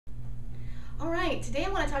right, today I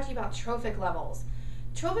want to talk to you about trophic levels.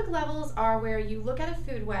 Trophic levels are where you look at a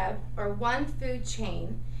food web or one food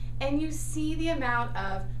chain and you see the amount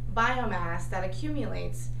of biomass that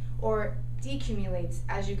accumulates or decumulates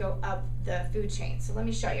as you go up the food chain. So let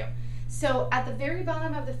me show you. So at the very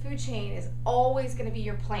bottom of the food chain is always going to be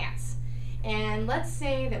your plants. And let's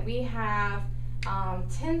say that we have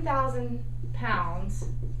 10,000 pounds,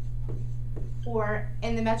 or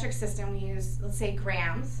in the metric system we use, let's say,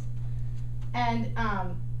 grams, and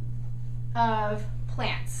of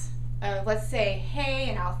plants, let's say hay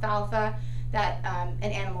and alfalfa that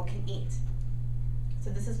an animal can eat. So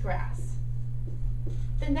this is grass.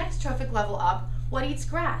 The next trophic level up, what eats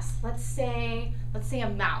grass? Let's say a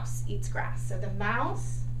mouse eats grass. So the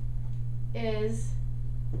mouse is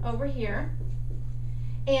over here,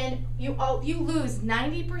 and you lose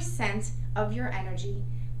 90% of your energy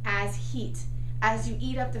as heat as you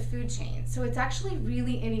eat up the food chain. So it's actually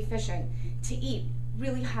really inefficient to eat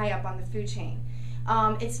really high up on the food chain.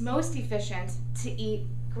 It's most efficient to eat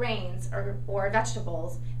grains or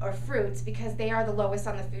vegetables or fruits because they are the lowest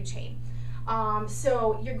on the food chain.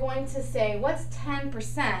 So you're going to say, what's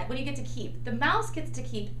 10%? What do you get to keep? The mouse gets to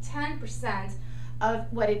keep 10%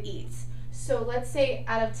 of what it eats. So let's say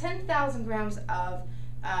out of 10,000 grams of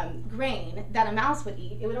grain that a mouse would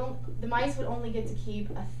eat, the mice would only get to keep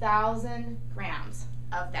 1,000 grams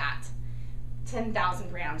of that 10,000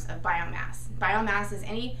 grams of biomass. Biomass is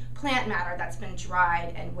any plant matter that's been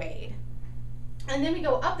dried and weighed. And then we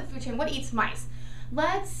go up the food chain. What eats mice?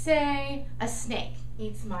 Let's say a snake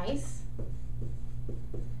eats mice.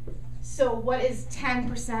 So what is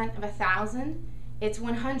 10% of 1,000? It's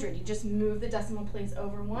 100. You just move the decimal place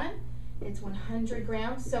over 1. It's 100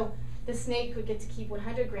 grams. So the snake would get to keep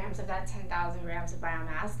 100 grams of that 10,000 grams of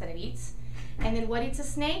biomass that it eats. And then what eats a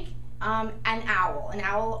snake? An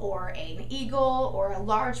owl or an eagle or a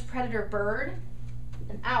large predator bird.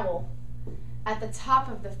 An owl at the top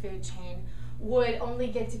of the food chain would only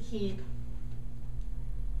get to keep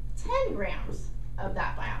 10 grams of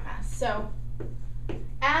that biomass. So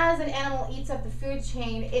as an animal eats up the food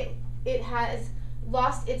chain, it has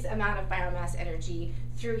lost its amount of biomass energy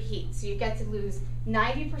through heat. So you get to lose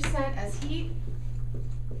 90% as heat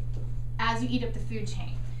as you eat up the food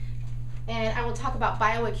chain. And I will talk about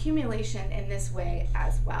bioaccumulation in this way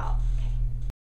as well.